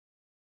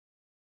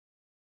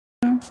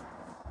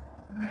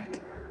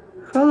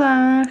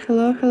Hola,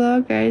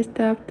 hello, guys.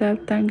 Tap,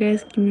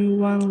 guys. Give me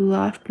one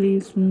laugh,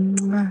 please.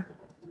 Mwah.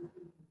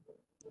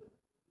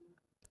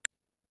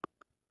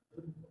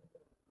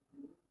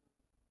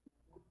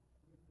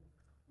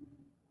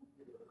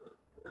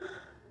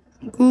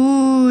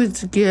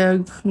 Good,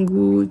 Gag.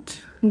 Good.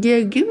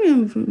 Gag, give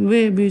me a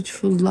very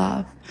beautiful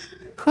laugh.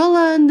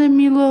 Hola,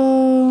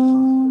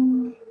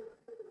 Milo.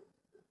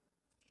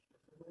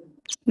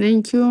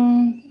 Thank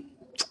you.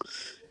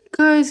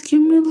 Guys,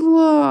 give me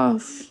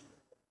love.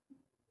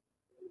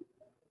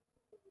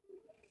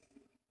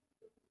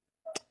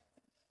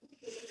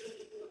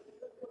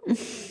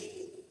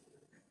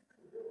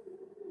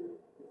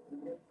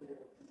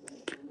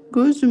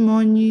 Good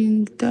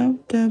morning.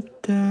 Tap.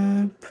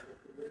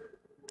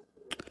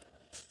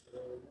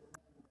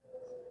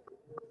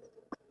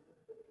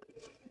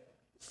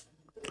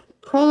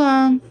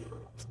 Hola.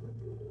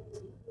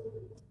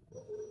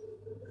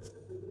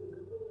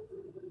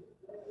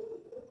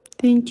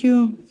 Thank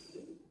you.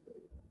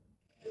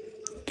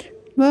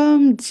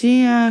 Bom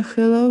dia.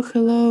 Hello.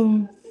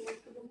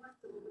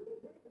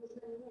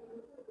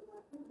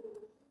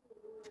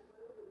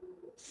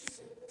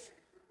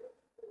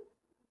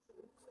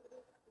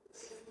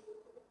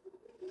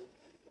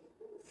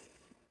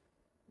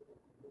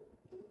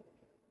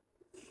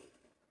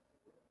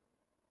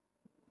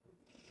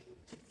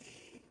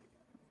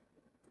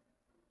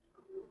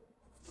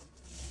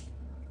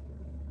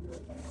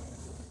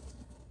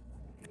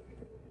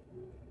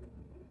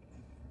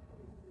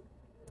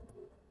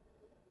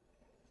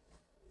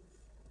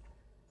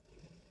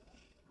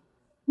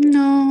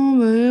 No,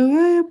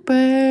 very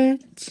bad.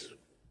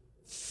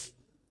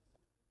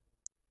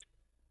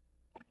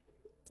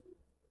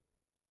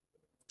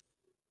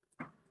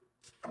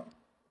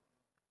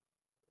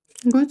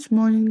 Good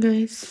morning,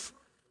 guys.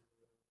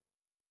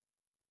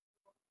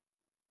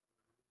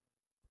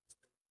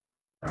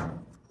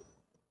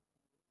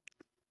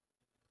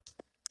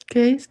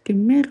 Guys, give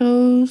me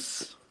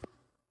rose.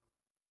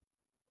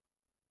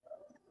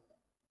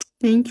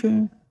 Thank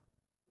you.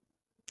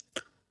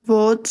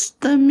 What's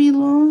the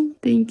Milo?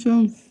 Thank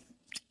you.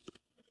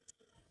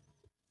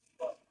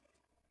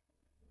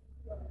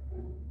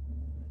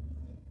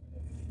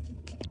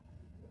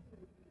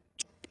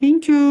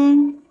 Thank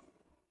you.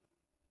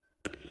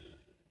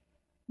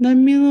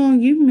 Milo,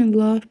 give me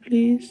love,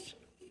 please.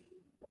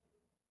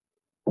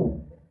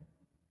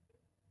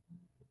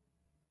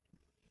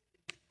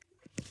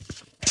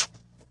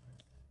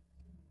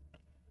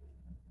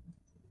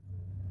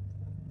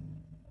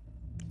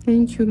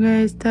 Thank you,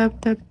 guys.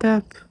 Tap.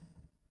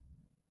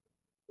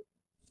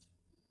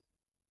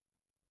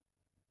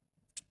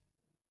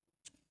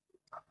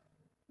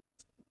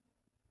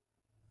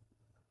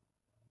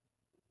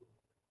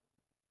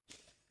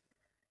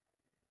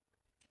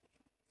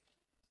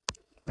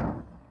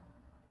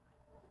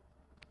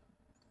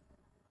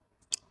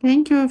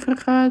 Thank you,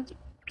 Vergaat.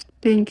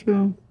 Thank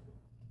you.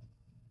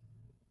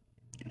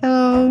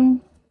 Hello.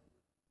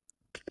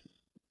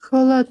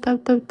 Hola,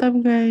 tap,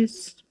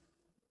 guys.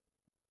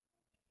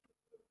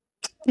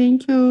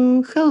 Thank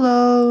you.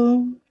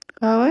 Hello.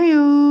 How are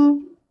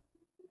you?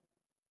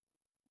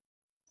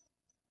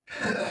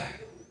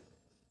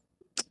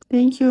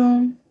 Thank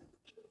you.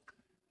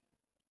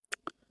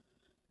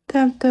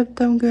 Tap,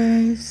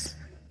 guys.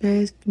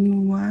 Guys, give me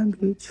one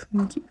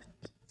beautiful gift.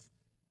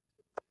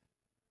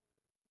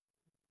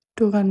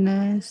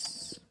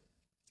 Toranes.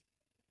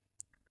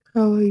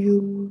 How are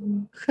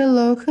you?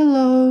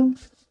 Hello.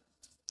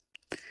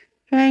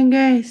 Hi,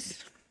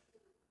 guys.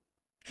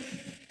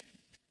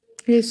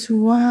 Here's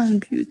one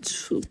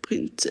beautiful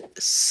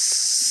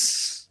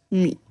princess.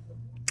 Me.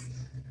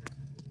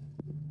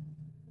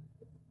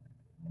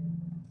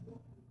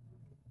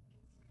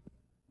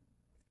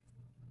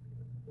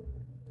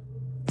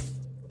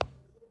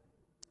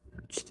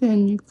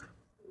 Чтенник.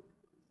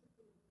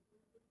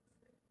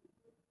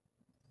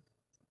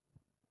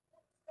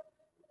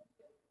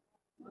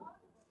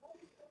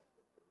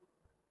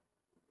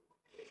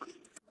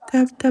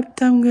 Tap,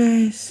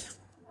 guys.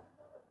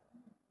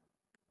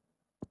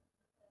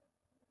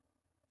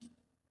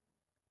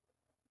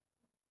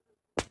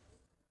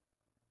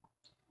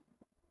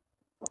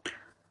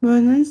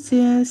 Buenos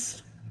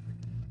dias.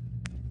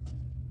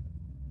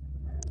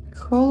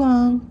 Hold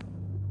on.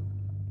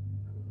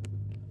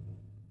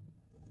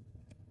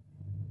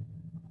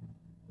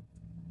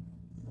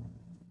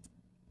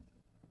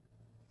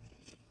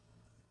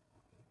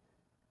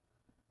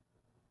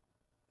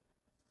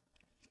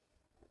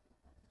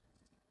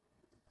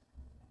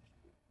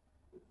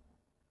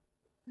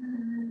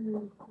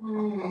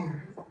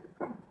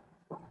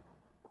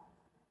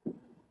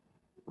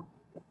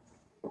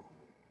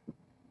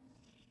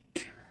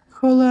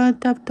 Hold on.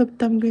 Tap,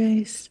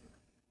 guys.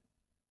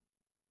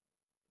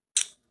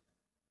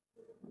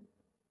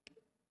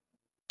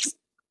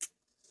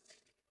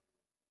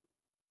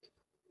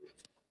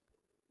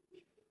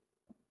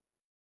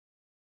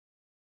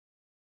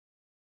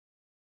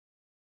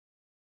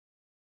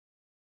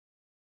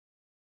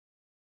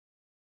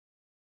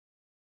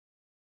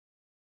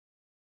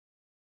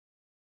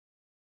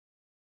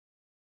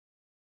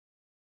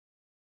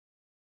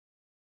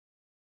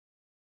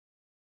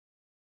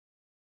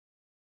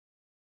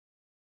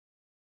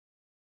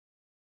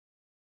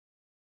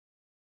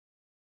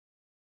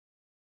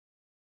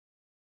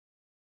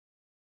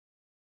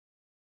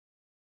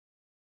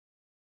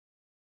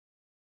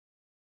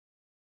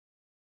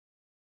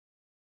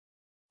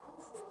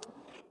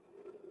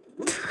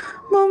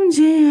 Bom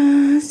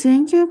dia.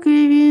 Thank you,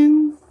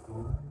 Kevin.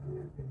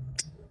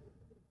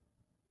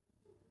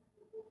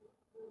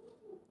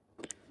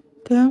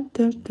 Tap,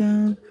 tap,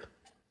 tap.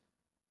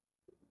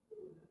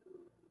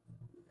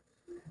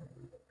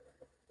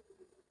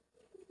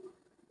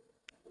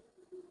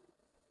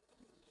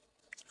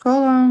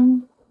 Hold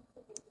on.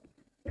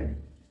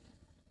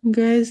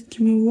 Guys,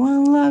 give me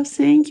one love.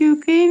 Thank you,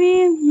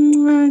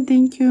 Kevin.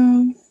 Thank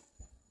you.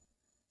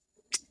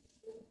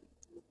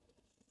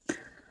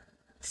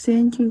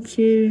 Thank you,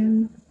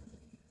 Kevin.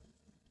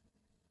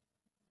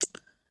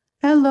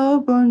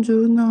 Hello,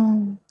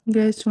 buongiorno.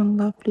 Guys, one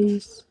love,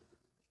 please.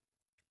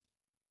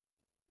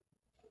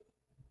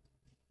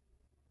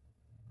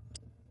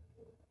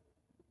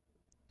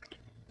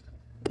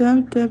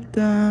 Tap, tap,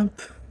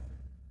 tap.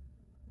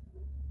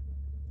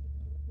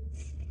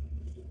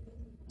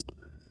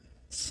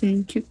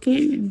 Thank you,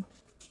 Kevin.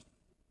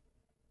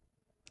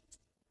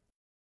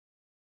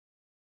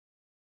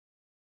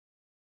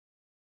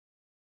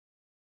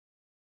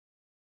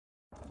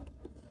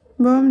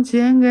 Bom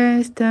dia,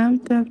 guys.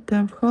 Tap, tap,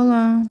 tap. Hold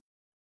on.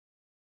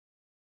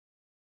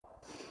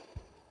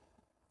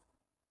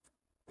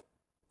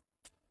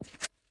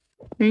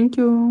 Thank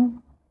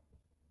you.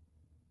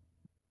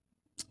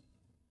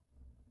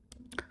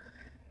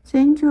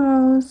 Thank you,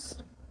 Rose.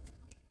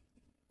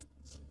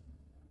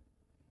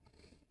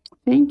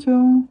 Thank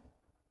you.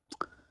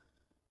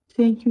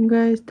 Thank you,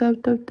 guys. Tap,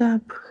 tap,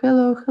 tap.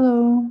 Hello,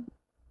 hello.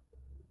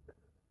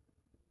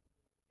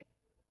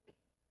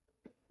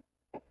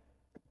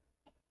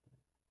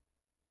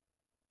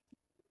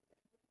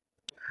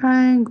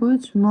 Hi,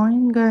 good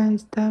morning,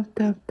 guys. Tap,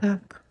 tap,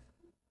 tap.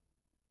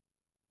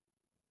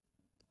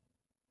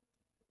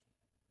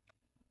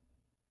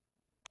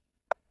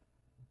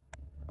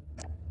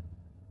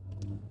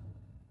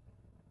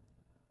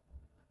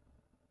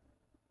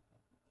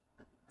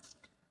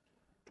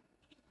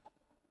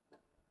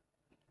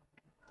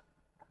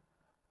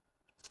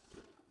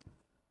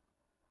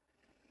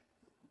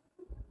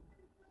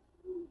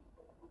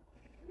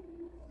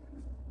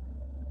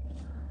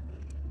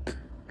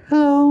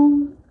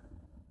 Hello.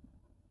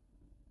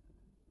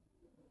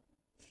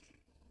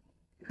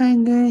 Hi,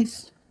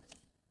 guys.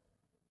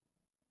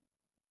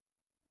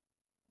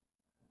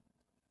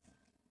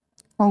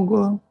 Oh,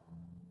 go.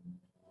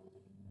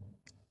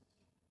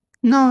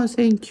 No,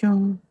 thank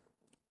you.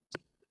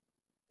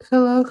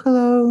 Hello,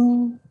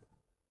 hello.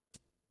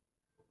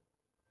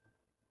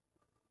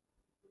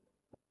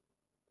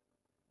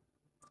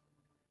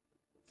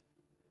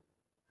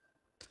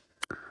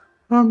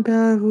 From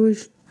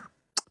Belarus.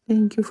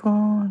 Thank you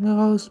for the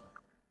rose.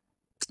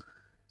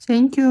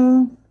 Thank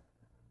you.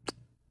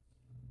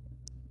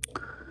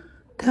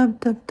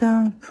 Tap, tap,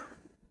 tap.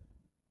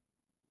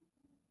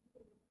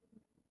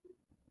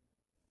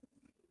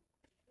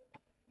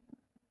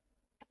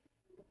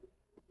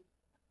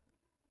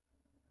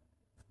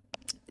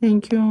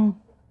 Thank you.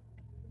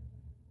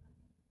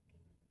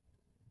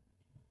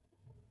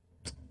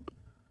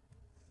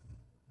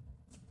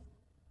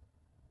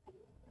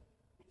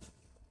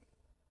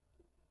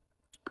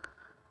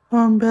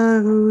 From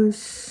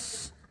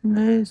Belarus.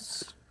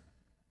 Yes.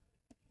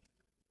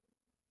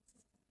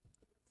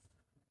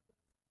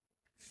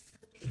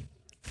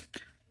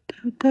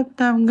 Tap, tap,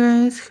 tap,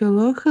 guys.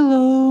 Hello,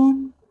 hello.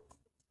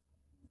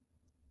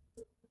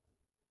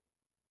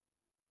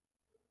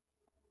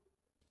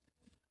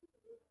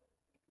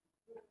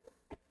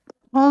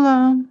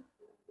 Hola.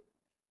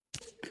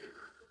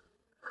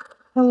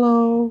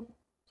 Hello.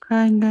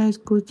 Hi, guys.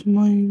 Good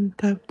morning.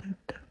 Tap, tap,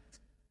 tap.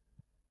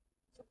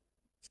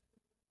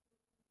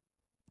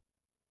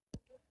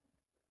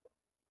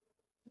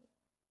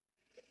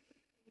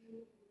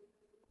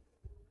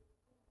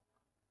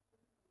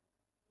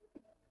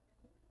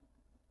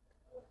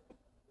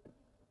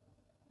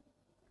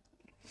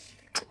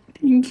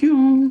 Thank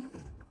you.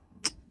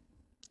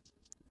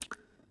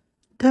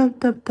 Tap,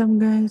 tap, tap,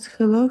 guys.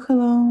 Hello,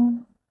 hello.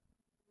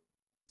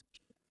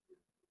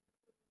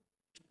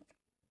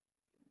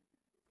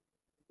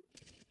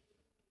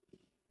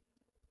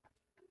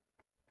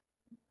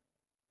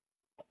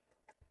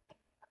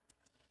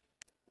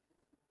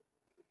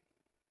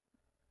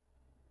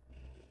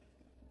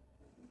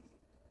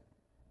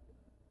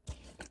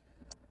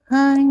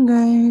 Hi,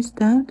 guys.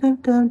 Tap,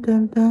 tap, tap,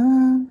 tap,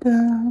 tap,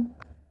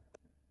 tap.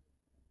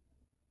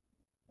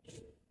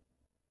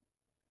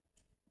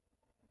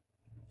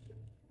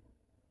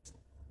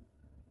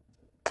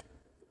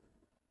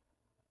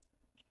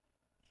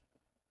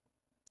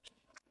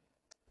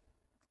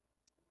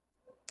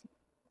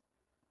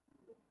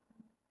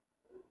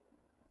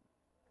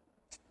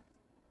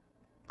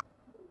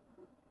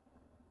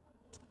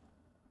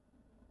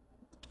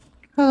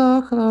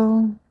 Hello,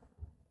 hello.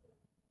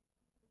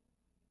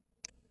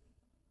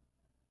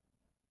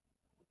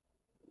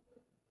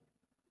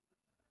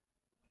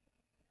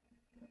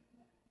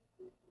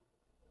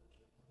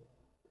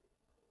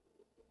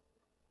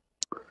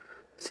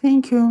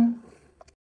 Thank you.